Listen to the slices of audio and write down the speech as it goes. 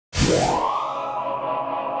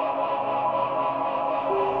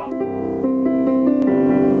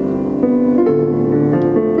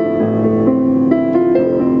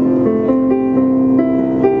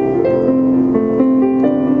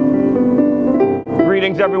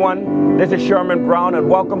Greetings everyone, this is Sherman Browne and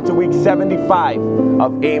welcome to week 75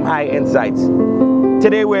 of AIMHigh Insights.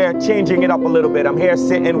 Today we're changing it up a little bit. I'm here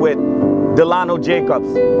sitting with Delano Jacobs.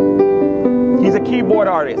 He's a keyboard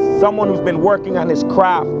artist, someone who's been working on his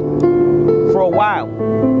craft for a while.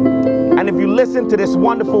 And if you listen to this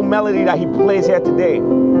wonderful melody that he plays here today,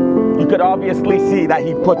 you could obviously see that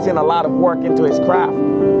he puts in a lot of work into his craft.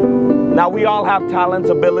 Now we all have talents,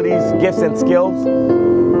 abilities, gifts and skills,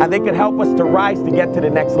 and they can help us to rise to get to the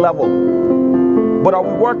next level. But are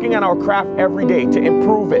we working on our craft every day to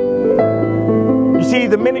improve it? You see,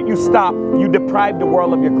 the minute you stop, you deprive the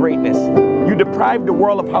world of your greatness. You deprive the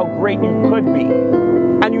world of how great you could be.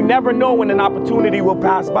 And you never know when an opportunity will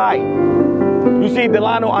pass by. You see,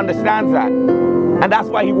 Delano understands that. And that's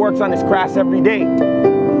why he works on his craft every day.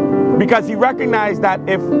 Because he recognized that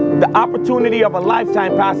if the opportunity of a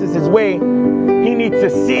lifetime passes his way, he needs to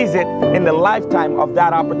seize it in the lifetime of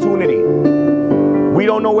that opportunity. We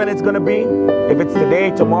don't know when it's going to be, if it's today,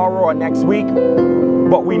 tomorrow, or next week,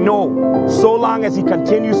 but we know so long as he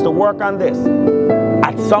continues to work on this,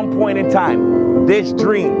 at some point in time, this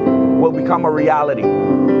dream will become a reality.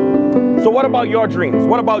 So what about your dreams?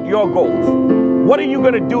 What about your goals? What are you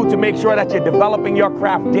going to do to make sure that you're developing your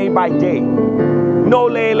craft day by day? No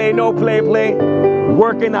lay, no play,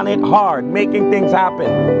 working on it hard, making things happen.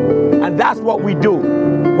 And that's what we do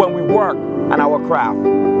when we work on our craft.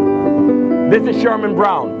 This is Sherman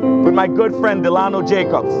Browne with my good friend Delano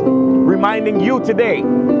Jacobs, reminding you today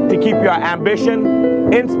to keep your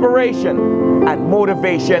ambition, inspiration, and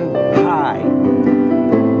motivation high.